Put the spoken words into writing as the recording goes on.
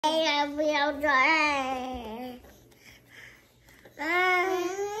All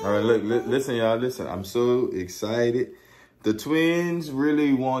right, look, listen, y'all, listen. I'm so excited. The twins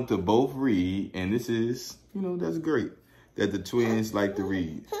really want to both read, and this is, that's great that the twins like to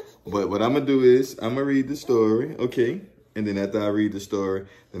read. But what I'm going to do is I'm going to read the story, okay? And then after I read the story,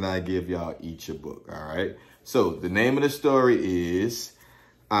 then I give y'all each a book, all right? So the name of the story is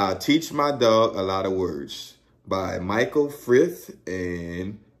I Teach My Dog a Lot of Words by Michael Frith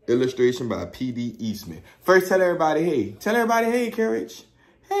and illustration by P.D. Eastman. First, tell everybody, hey. Tell everybody, hey, Courage.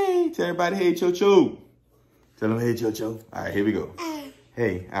 Hey, tell everybody, hey, Cho-Cho. Tell them, hey, Cho-Cho. All right, here we go.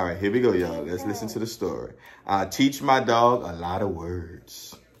 Hey, all right, here we go, y'all. Let's listen to the story. I teach my dog a lot of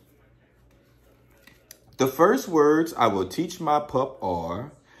words. The first words I will teach my pup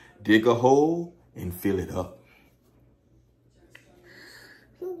are dig a hole and fill it up.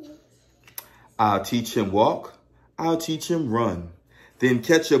 I'll teach him walk. I'll teach him run. Then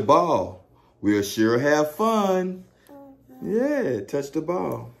catch a ball. We'll sure have fun. Yeah, touch the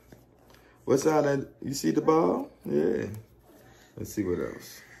ball. What's out? You see the ball? Yeah. Let's see what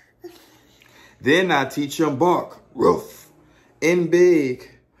else. Then I teach him bark, roof, and big.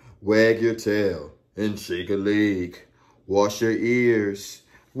 Wag your tail and shake a leg. Wash your ears,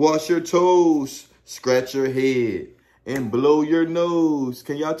 wash your toes, scratch your head, and blow your nose.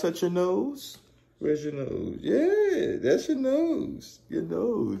 Can y'all touch your nose? Where's your nose? Yeah, that's your nose. Your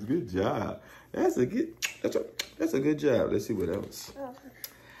nose. Good job. That's a good job. Let's see what else.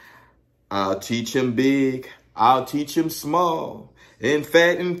 I'll teach him big. I'll teach him small, and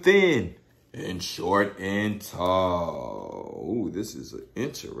fat and thin, and short and tall. Ooh, this is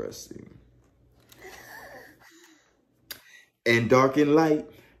interesting. And dark and light,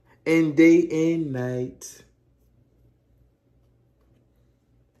 and day and night.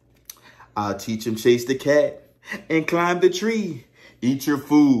 I'll teach him chase the cat and climb the tree. Eat your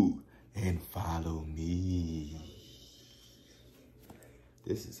food and follow me.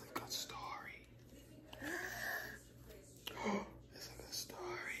 This is a good story. This is a good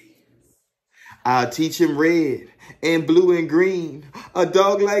story. I'll teach him red and blue and green. A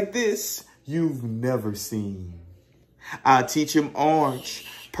dog like this you've never seen. I'll teach him orange,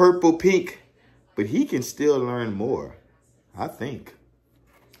 purple, pink, but he can still learn more, I think.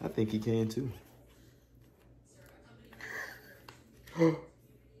 I think he can too.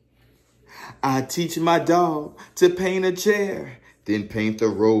 I teach my dog to paint a chair, then paint the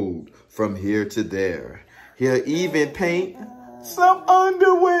road from here to there. He'll even paint some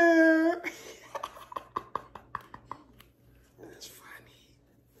underwear. That's funny.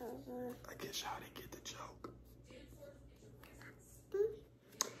 I guess y'all didn't get the joke.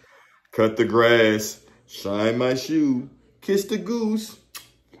 Cut the grass, shine my shoe, kiss the goose,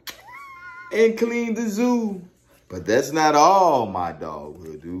 and clean the zoo. But that's not all my dog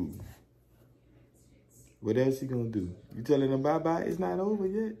will do. What else he gonna do? You telling him bye-bye? It's not over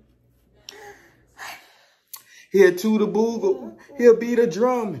yet. He'll toot a boogle. He'll beat a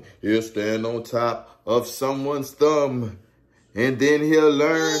drum. He'll stand on top of someone's thumb. And then he'll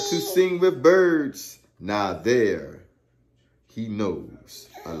learn to sing with birds. Now there, he knows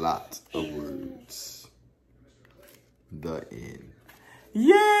a lot of words. The end.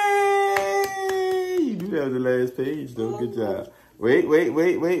 Yay! You do have the last page, though. Good job. Wait.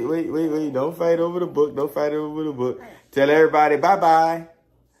 Don't fight over the book. Don't fight over the book. Tell everybody bye-bye.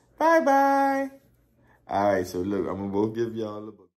 Bye-bye. All right, so look, I'm going to both give y'all a book.